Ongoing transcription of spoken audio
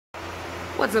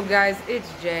What's up, guys?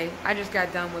 It's Jay. I just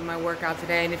got done with my workout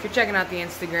today, and if you're checking out the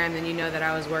Instagram, then you know that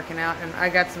I was working out, and I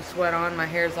got some sweat on. My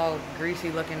hair's all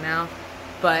greasy looking now,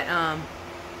 but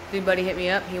dude buddy hit me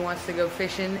up. He wants to go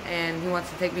fishing, and he wants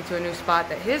to take me to a new spot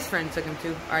that his friend took him to,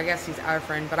 or I guess he's our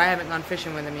friend, but I haven't gone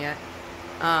fishing with him yet.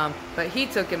 But he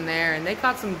took him there, and they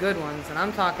caught some good ones, and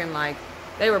I'm talking like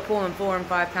they were pulling 4 and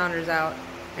 5 pounders out.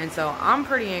 And so I'm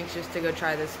pretty anxious to go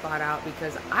try this spot out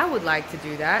because I would like to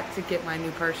do that to get my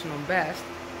new personal best.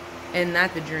 Isn't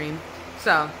that the dream?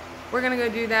 So we're going to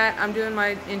go do that. I'm doing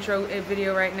my intro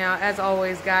video right now. As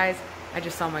always, guys, I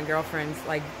just saw my girlfriend's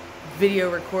like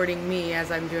video recording me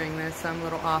as I'm doing this. So I'm a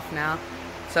little off now.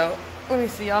 So let me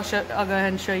see. I'll go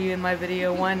ahead and show you in my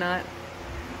video. Why not?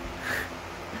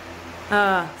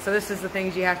 So this is the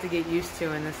things you have to get used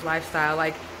to in this lifestyle.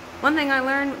 Like, one thing I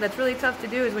learned that's really tough to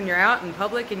do is when you're out in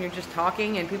public and you're just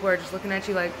talking and people are just looking at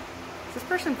you like, is this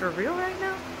person for real right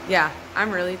now? Yeah,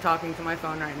 I'm really talking to my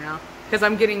phone right now because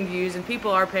I'm getting views and people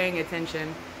are paying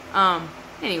attention.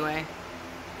 Anyway,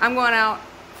 I'm going out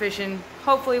fishing.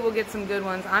 Hopefully we'll get some good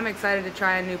ones. I'm excited to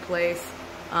try a new place.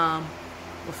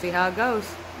 We'll see how it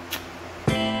goes.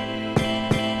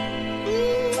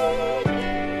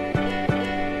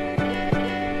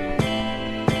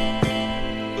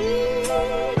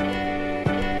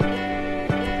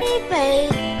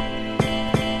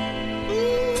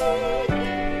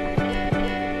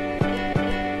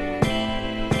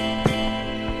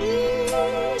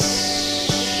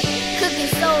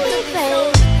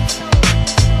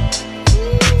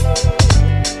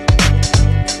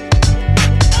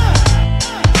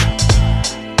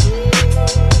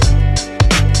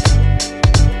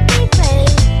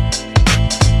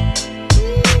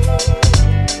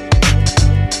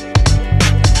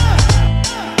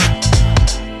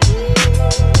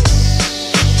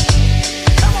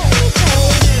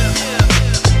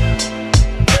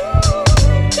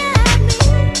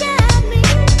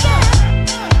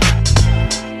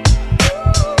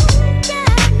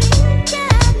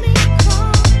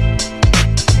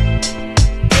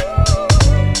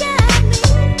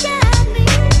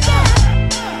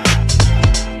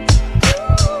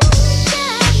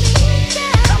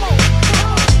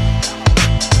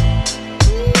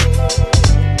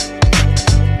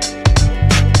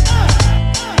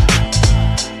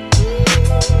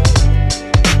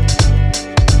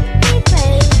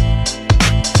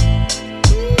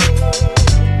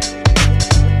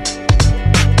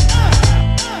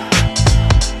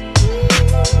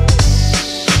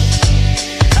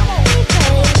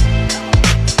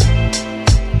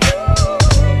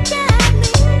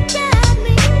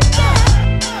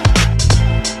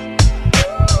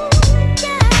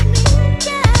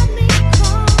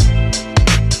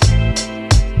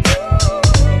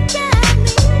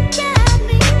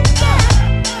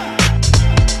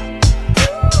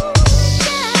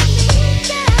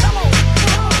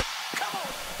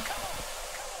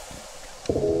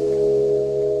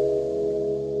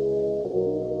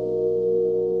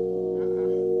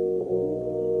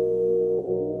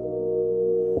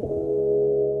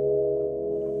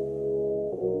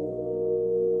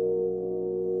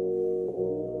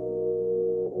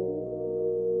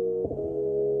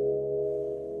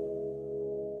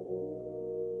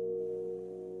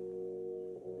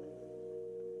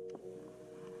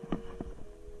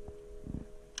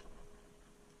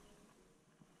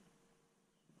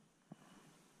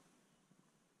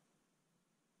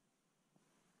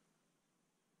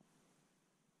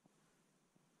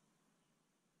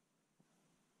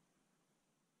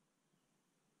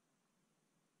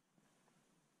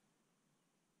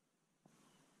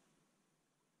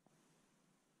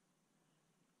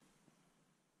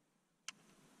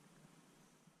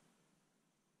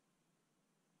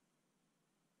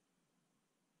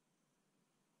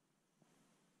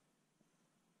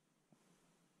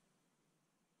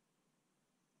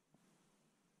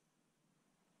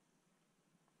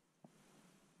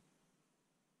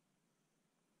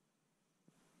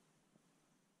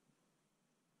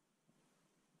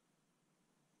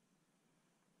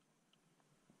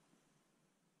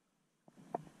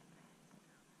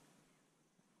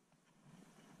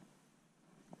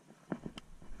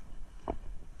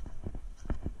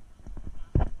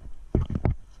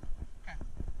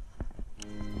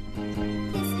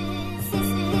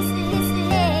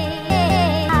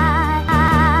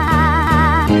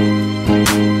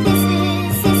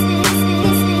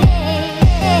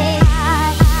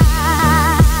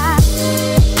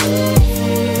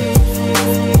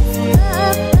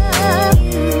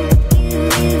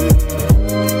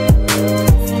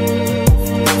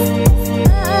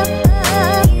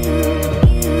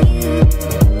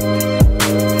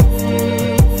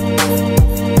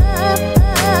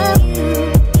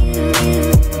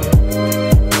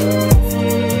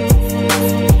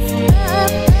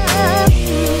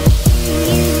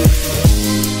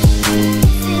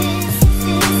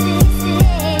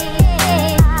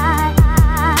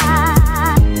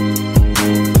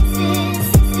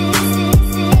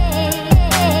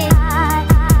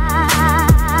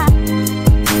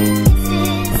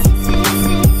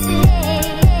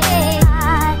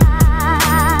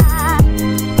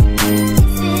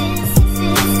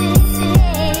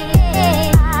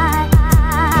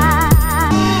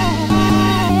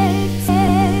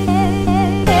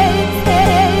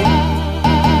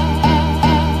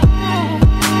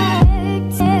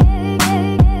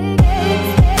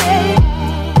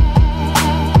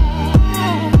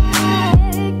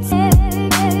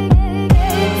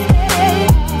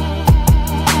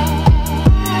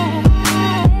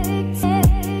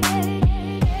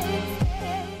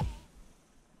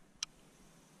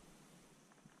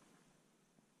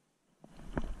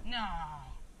 No.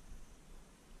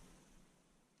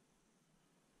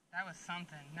 That was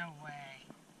something. No way.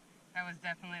 That was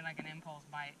definitely like an impulse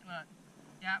bite. Look.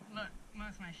 Yeah, look.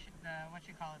 Most of my what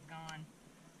you call it's gone.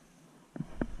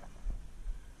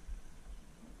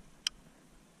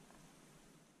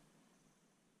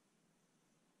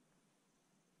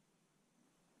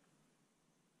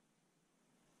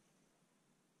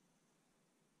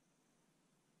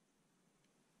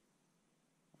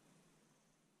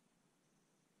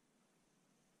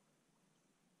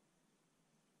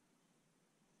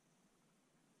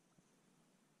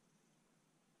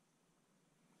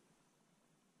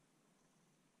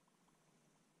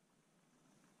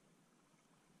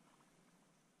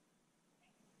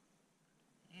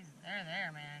 They're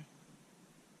there, man.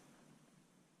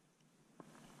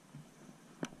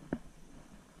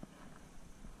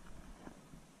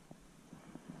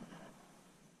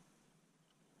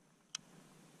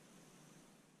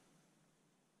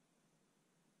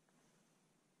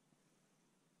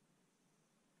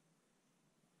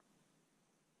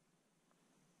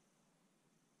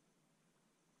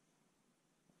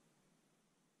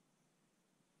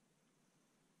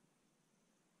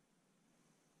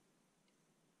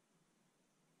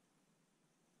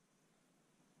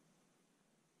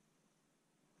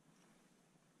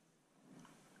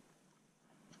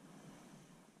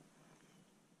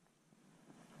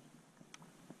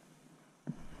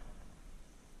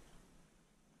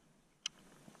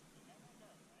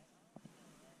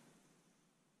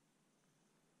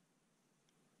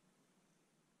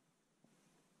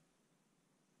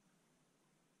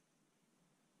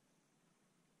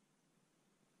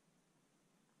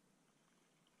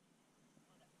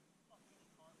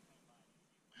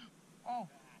 Oh.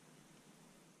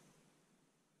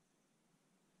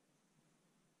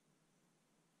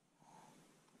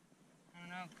 I don't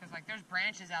know, because like there's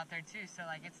branches out there too, so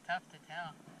like it's tough to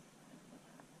tell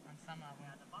on some of them.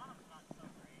 Yeah, the bottom's not so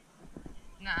great.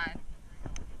 Nah.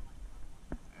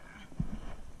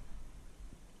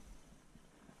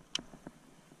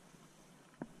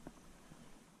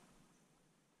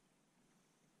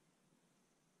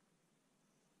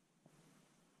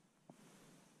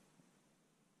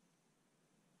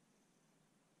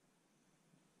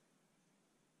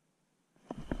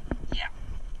 Yeah.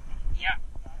 Yeah.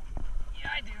 Yeah,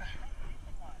 I do.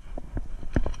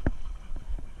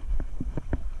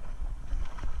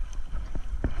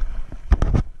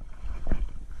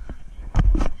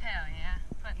 Hell yeah.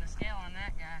 Putting the scale on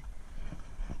that guy.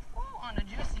 Ooh, on a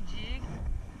juicy jig.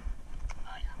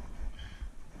 Oh yeah.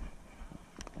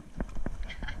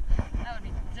 That would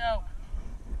be dope.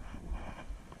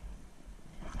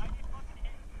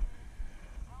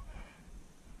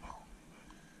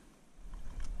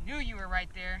 Knew you were right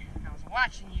there. I was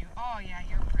watching you. Oh yeah,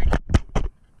 you're pretty.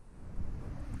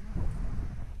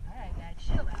 Alright guy,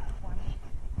 chill out for me.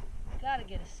 Gotta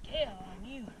get a scale on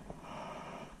you.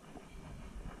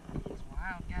 It's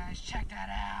wild guys, check that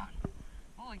out.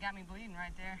 Oh, it got me bleeding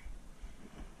right there.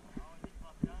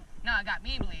 No, it got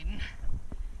me bleeding.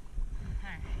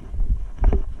 Alright.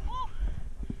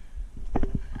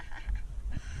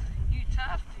 You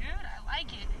tough, dude. I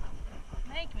like it.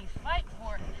 Make me fight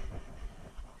for it.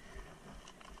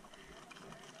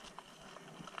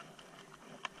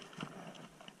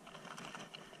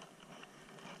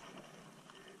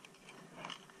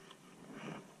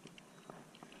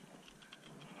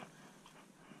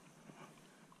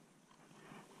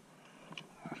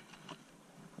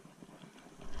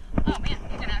 Oh man,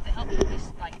 you're gonna have to help me.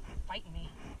 He's like fighting me.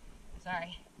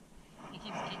 Sorry. He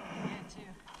keeps getting me good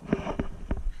too.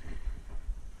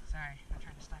 Sorry, I'm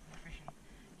trying to stop you fishing.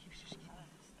 He keeps just getting me.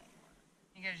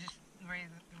 You gotta just the way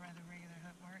the regular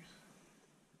hook works.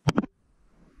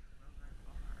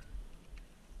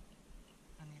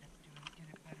 I need to get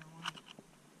a better one.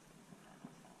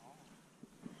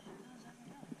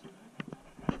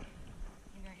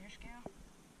 You got your scale?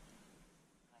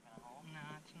 No,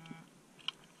 it's not.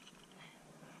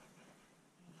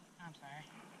 I'm sorry.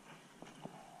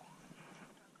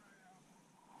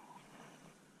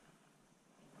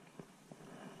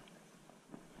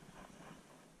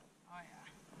 Oh yeah.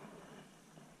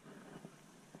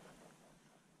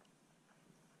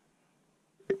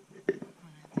 I'm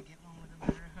gonna have to get one with a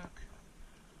better hook.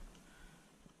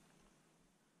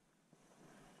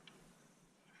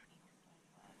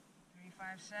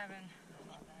 357.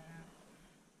 Not bad.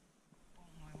 Oh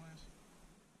my was.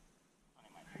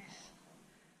 Nice.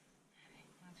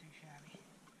 Not too shabby.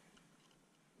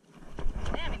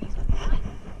 Damn, it needs to be fine.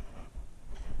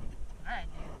 Alright,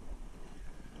 dude.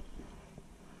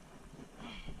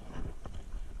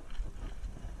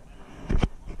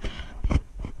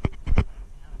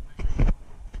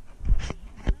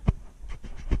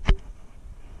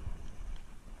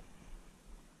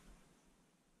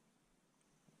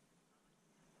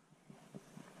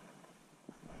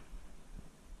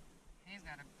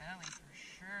 got a belly for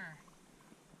sure.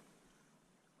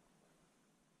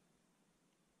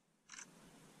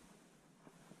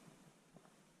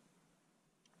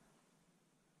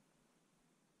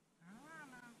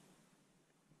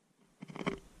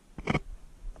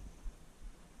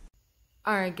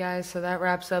 Alright guys, so that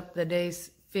wraps up the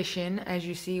day's fishing. As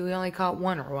you see, we only caught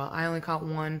one, or well, I only caught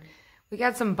one. We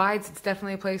got some bites. It's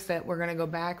definitely a place that we're going to go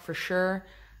back for sure.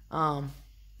 I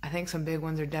think some big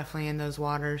ones are definitely in those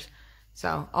waters.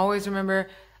 So always remember,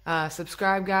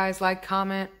 subscribe guys, like,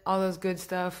 comment, all those good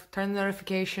stuff. Turn the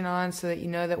notification on so that you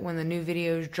know that when the new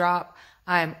videos drop.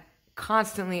 I am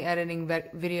constantly editing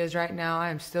videos right now. I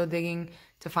am still digging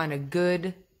to find a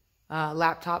good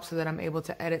laptop so that I'm able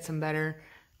to edit some better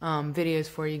videos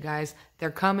for you guys.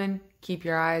 They're coming. Keep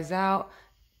your eyes out.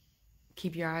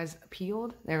 Keep your eyes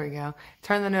peeled. There we go.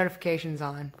 Turn the notifications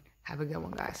on. Have a good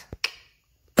one, guys.